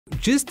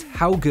Just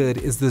how good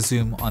is the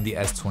zoom on the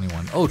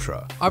S21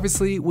 Ultra?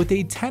 Obviously, with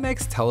a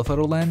 10x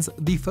telephoto lens,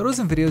 the photos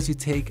and videos you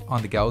take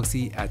on the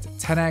Galaxy at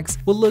 10x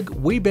will look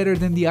way better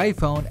than the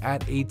iPhone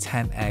at a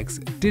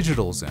 10x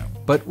digital zoom.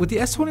 But with the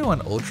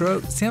S21 Ultra,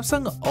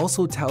 Samsung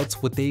also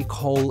touts what they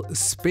call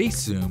space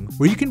zoom,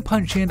 where you can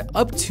punch in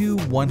up to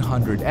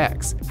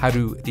 100x. How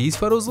do these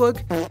photos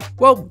look?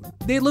 Well,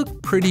 they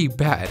look pretty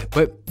bad,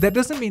 but that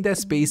doesn't mean that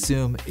space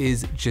zoom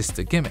is just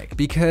a gimmick,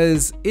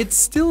 because it's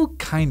still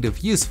kind of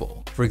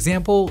useful. For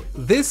example,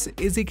 this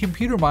is a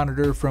computer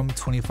monitor from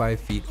 25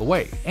 feet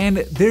away, and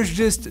there's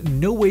just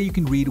no way you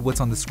can read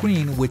what's on the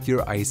screen with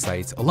your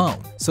eyesight alone.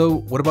 So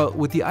what about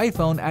with the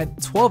iPhone at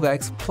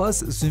 12x plus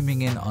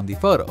zooming in on the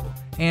photo?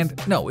 And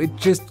no, it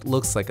just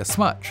looks like a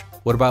smudge.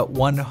 What about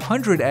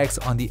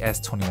 100x on the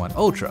S21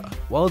 Ultra?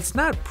 While it's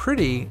not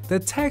pretty, the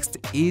text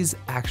is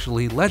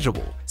actually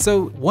legible.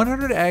 So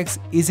 100x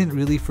isn't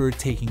really for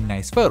taking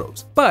nice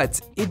photos,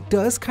 but it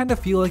does kind of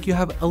feel like you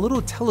have a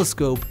little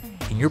telescope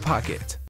in your pocket.